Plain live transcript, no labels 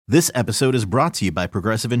This episode is brought to you by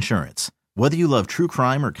Progressive Insurance. Whether you love true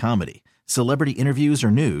crime or comedy, celebrity interviews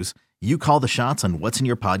or news, you call the shots on what's in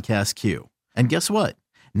your podcast queue. And guess what?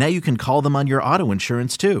 Now you can call them on your auto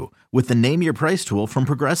insurance too with the Name Your Price tool from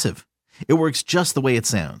Progressive. It works just the way it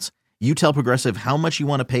sounds. You tell Progressive how much you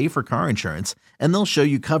want to pay for car insurance, and they'll show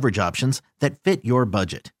you coverage options that fit your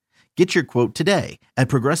budget. Get your quote today at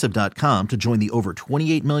Progressive.com to join the over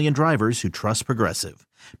 28 million drivers who trust Progressive.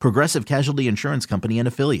 Progressive Casualty Insurance Company and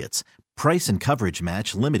Affiliates. Price and coverage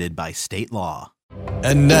match limited by state law.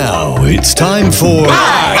 And now it's time for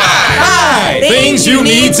Things You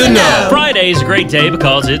Need to Know. Friday is a great day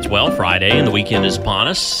because it's, Friday and the weekend is upon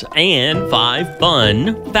us. And 5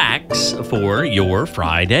 fun facts for your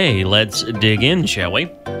Friday. Let's dig in, shall we?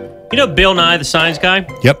 You know Bill Nye, the Science Guy?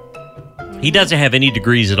 Yep. He doesn't have any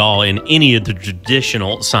degrees at all in any of the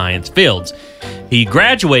traditional science fields. He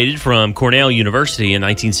graduated from Cornell University in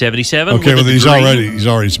 1977. Okay, well, he's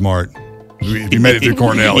already smart. If you made it through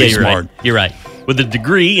Cornell, he's smart. Right. You're right. With a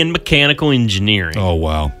degree in mechanical engineering. Oh,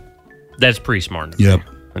 wow. That's pretty smart. Yep.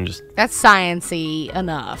 That's science-y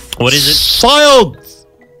enough. What is it? Science!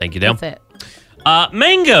 Thank you, Dale. That's it.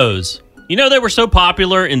 Mangoes. You know, they were so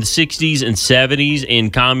popular in the 60s and 70s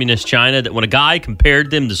in communist China that when a guy compared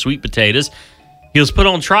them to sweet potatoes, he was put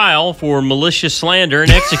on trial for malicious slander and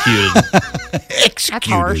executed. Executed? That's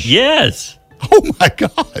harsh. Yes. Oh, my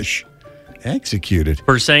gosh. Executed.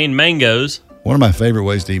 For saying mangoes. One of my favorite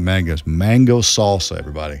ways to eat mangoes. Mango salsa,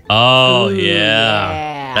 everybody. Oh, Ooh,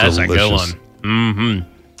 yeah. That's delicious. a good one. Mm-hmm.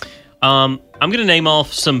 I'm going to name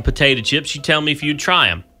off some potato chips. You tell me if you'd try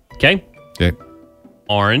them. Okay? Okay.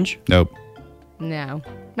 Orange. Nope. No.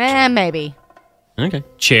 Maybe. Okay.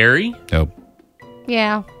 Cherry Nope.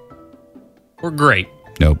 Yeah. or grape.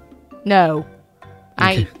 Nope. No.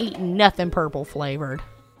 I ain't eating nothing purple flavored.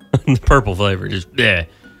 The purple flavor. Just, yeah.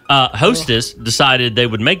 Hostess decided they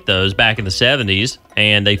would make those back in the 70s,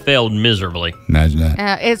 and they failed miserably. Imagine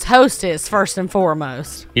that. It's Hostess, first and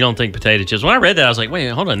foremost. You don't think potato chips? When I read that, I was like, wait,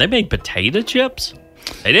 hold on. They made potato chips?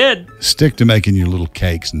 They did. Stick to making your little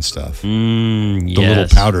cakes and stuff. Yes. The little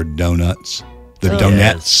powdered donuts. The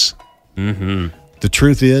donuts. Mm-hmm. The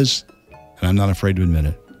truth is, and I'm not afraid to admit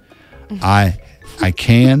it, I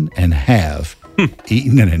can and have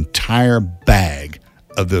eaten an entire bag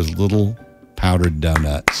of those little powdered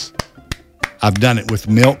donuts. I've done it with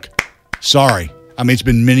milk. Sorry. I mean, it's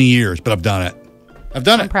been many years, but I've done it.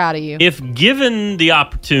 I'm proud of you. If given the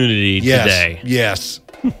opportunity today. Yes.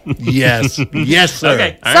 Yes. Yes, sir.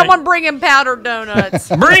 Okay. all Someone bring in powdered donuts.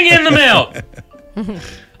 right. Bring in the milk.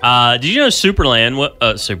 Did you know Superman?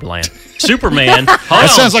 Superman.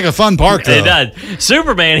 That sounds like a fun park, though. It does.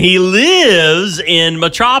 Superman, he lives in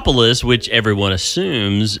Metropolis, which everyone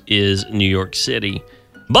assumes is New York City.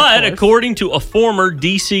 But according to a former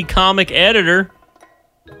DC comic editor,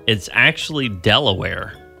 it's actually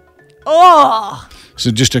Delaware. Oh.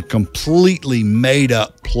 So just a completely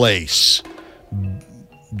made-up place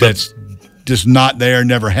that's just not there,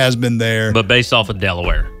 never has been there. But based off of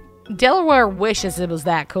Delaware. Delaware wishes it was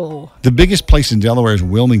that cool. The biggest place in Delaware is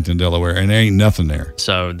Wilmington, Delaware, and there ain't nothing there.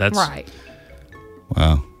 So that's... Right.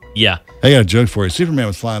 Wow. Yeah. I got a joke for you. Superman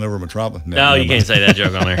was flying over Metropolis. No, you can't say that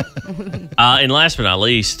joke on there. And last but not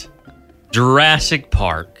least, Jurassic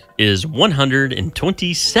Park is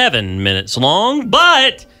 127 minutes long,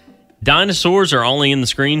 but dinosaurs are only in the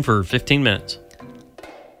screen for 15 minutes.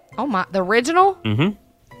 Oh, my. The original? Mm-hmm.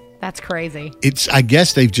 That's crazy. I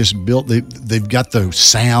guess they've just built, they've got the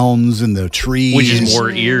sounds and the trees. Which is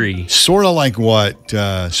more eerie. Sort of like what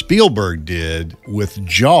Spielberg did with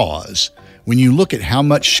Jaws. When you look at how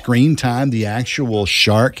much screen time the actual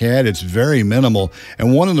shark had, it's very minimal.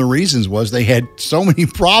 And one of the reasons was they had so many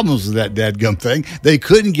problems with that dadgum thing, they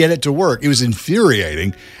couldn't get it to work. It was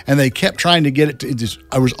infuriating. And they kept trying to get it to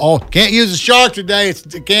can't use the shark today.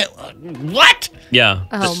 It can't, what? Yeah.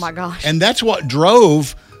 Oh, my gosh. And that's what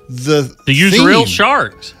drove the To use theme. real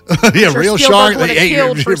sharks. Yeah, Sure, real Spielberg shark. would have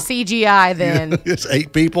killed for CGI then. It's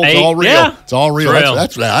 8 people. It's 8, all real. yeah. It's all real.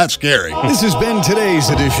 It's real. That's scary. This has been today's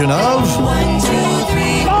edition of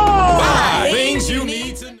Things You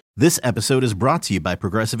Need to Know. This episode is brought to you by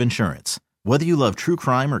Progressive Insurance. Whether you love true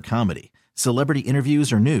crime or comedy, celebrity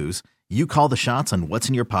interviews or news, you call the shots on what's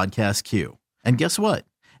in your podcast queue. And guess what?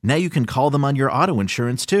 Now you can call them on your auto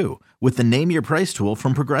insurance too with the Name Your Price tool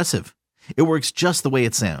from Progressive. It works just the way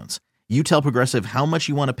it sounds. You tell Progressive how much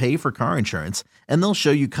you want to pay for car insurance, and they'll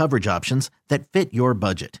show you coverage options that fit your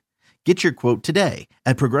budget. Get your quote today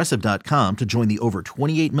at Progressive.com to join the over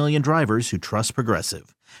 28 million drivers who trust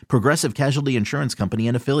Progressive. Progressive Casualty Insurance Company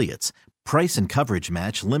and Affiliates. Price and coverage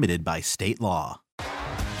match limited by state law.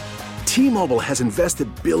 T-Mobile has invested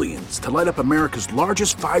billions to light up America's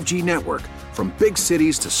largest 5G network, from big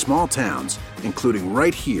cities to small towns, including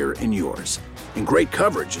right here in yours. And great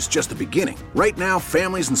coverage is just the beginning. Right now,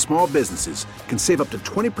 families and small businesses can save up to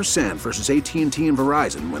 20% versus AT&T and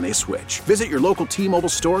Verizon when they switch. Visit your local T-Mobile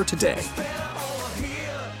store today.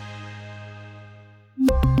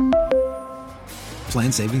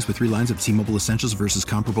 Plan savings with 3 lines of T-Mobile Essentials versus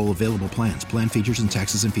comparable available plans. Plan features and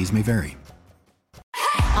taxes and fees may vary.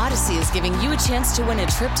 Odyssey is giving you a chance to win a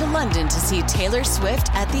trip to London to see Taylor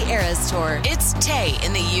Swift at the Eras Tour. It's Tay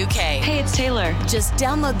in the UK. Hey, it's Taylor. Just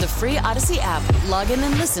download the free Odyssey app, log in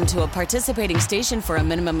and listen to a participating station for a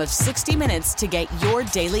minimum of 60 minutes to get your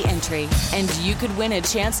daily entry. And you could win a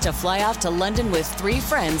chance to fly off to London with 3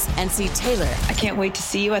 friends and see Taylor. I can't wait to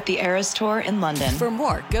see you at the Eras Tour in London. For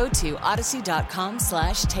more, go to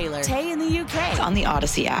odyssey.com/Taylor. Tay in the UK. It's on the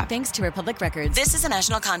Odyssey app. Thanks to Republic Records. This is a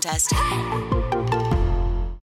national contest.